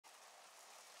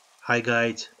Hi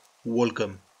guys,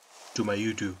 welcome to my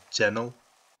YouTube channel.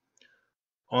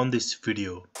 On this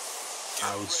video,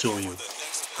 I will show you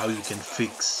how you can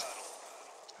fix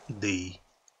the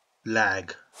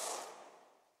lag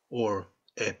or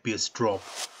FPS drop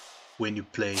when you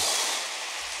play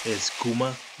as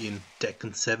Kuma in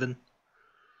Tekken 7.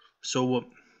 So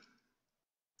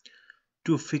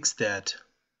to fix that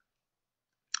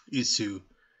issue,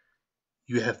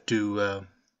 you have to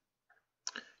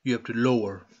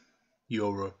lower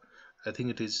your I think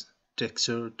it is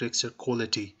texture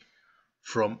quality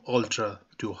from ultra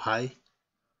to high.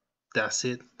 That's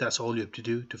it. That's all you have to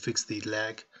do to fix the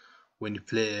lag when you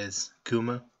play as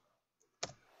Kuma.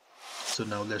 So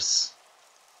now let's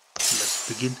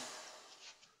begin.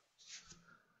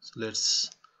 So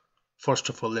first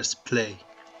of all let's play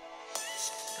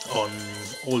on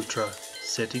ultra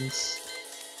settings.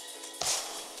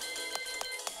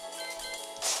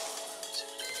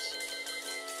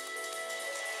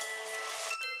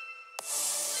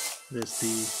 That's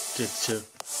the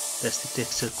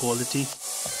texture quality.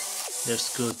 Let's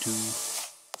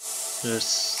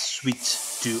switch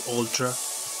to ultra.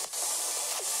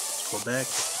 Let's go back.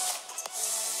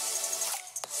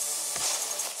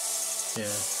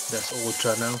 Yeah, that's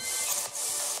ultra now.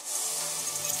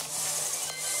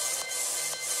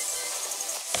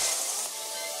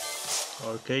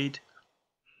 Arcade.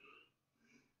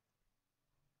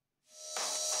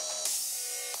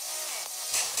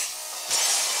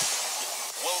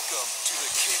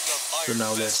 So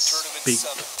now let's pick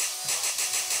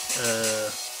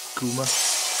Kuma.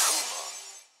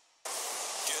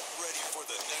 Get ready for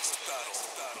the next battle.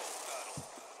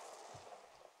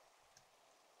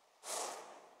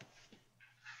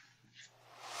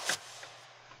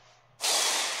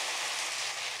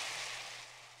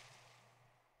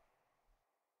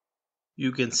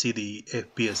 You can see the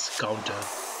FPS counter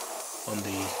on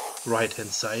the right hand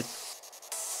side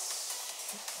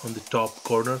on the top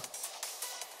corner.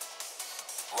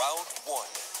 Round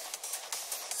one.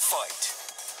 Fight.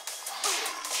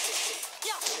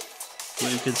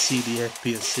 Well, you can see the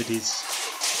FPS, it is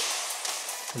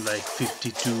like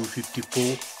 52,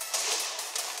 54,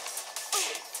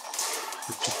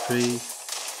 53,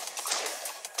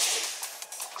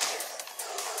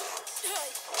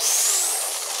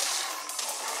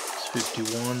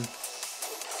 51,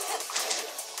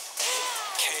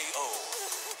 KO.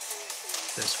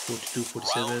 that's 42,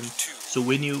 47. So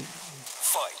when you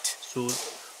Fight.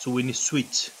 so when you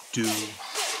switch to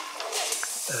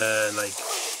like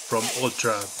from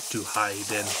ultra to high,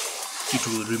 then it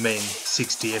will remain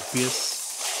 60 FPS.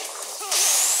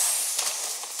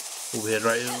 Over here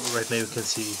right now you can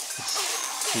see it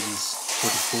is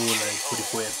 44, like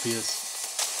 44 FPS,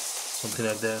 something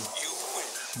like that.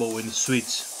 But when you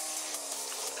switch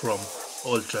from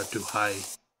ultra to high,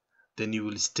 then you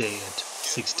will stay at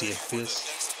 60 FPS.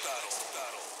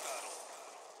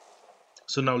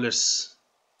 So now let's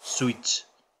switch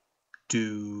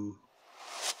to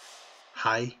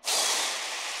high.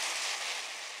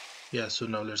 Yeah, so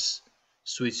now let's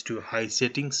switch to high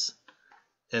settings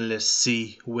and let's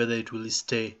see whether it will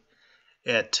stay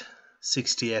at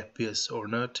 60 FPS or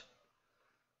not.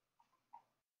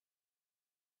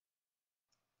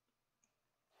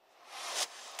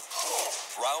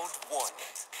 Round one.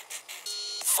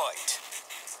 Fight.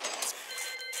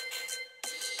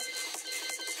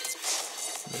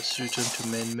 Let's return to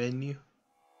main menu.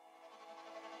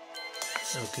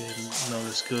 Okay, now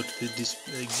let's go to the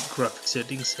display graphic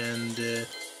settings and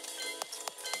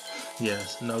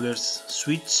yes, now let's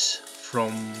switch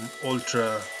from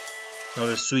ultra. Now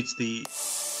let's switch the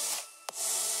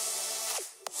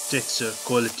texture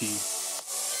quality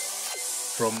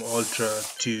from ultra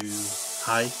to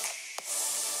high.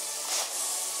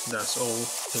 That's all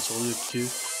you have to do.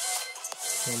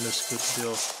 Now let's go to the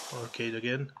arcade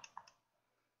again.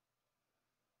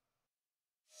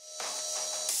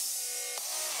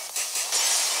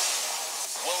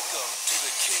 Welcome to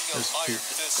the King of Let's Iron pick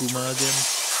Fist Kuma tournament. again.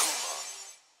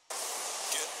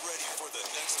 Get ready for the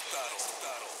next battle.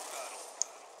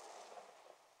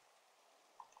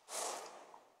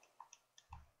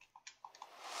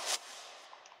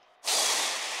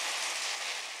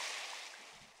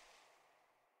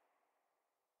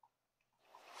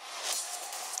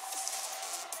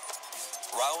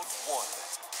 Round one.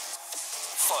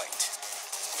 Fight.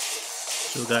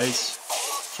 So guys,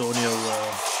 so on your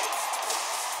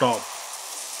top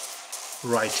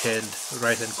right hand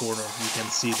corner you can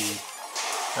see the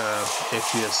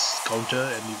FPS counter,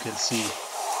 and you can see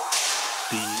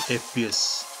the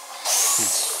FPS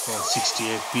is on 60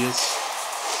 FPS.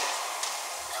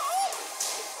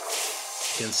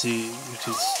 You can see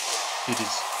it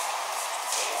is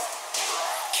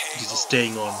it is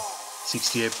staying on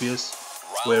 60 FPS,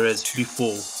 Round whereas 2.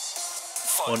 before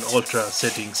on Fight. ultra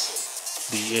settings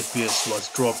the FPS was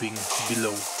dropping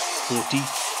below 40.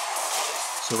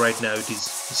 So right now it is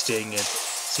staying at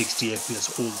 60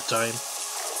 FPS all the time.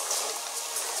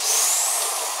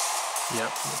 Yeah,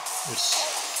 it's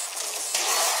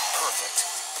Perfect.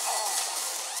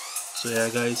 so yeah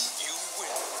guys, You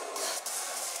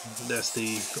win. that's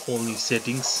the only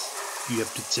settings you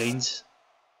have to change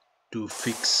to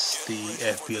fix the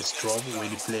FPS drop when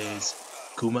you play as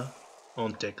Kuma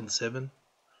on Tekken 7.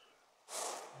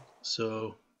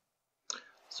 So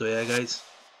yeah guys,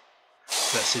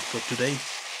 that's it for today.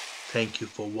 Thank you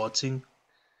for watching.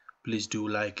 Please do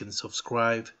like and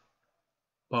subscribe.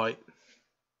 Bye.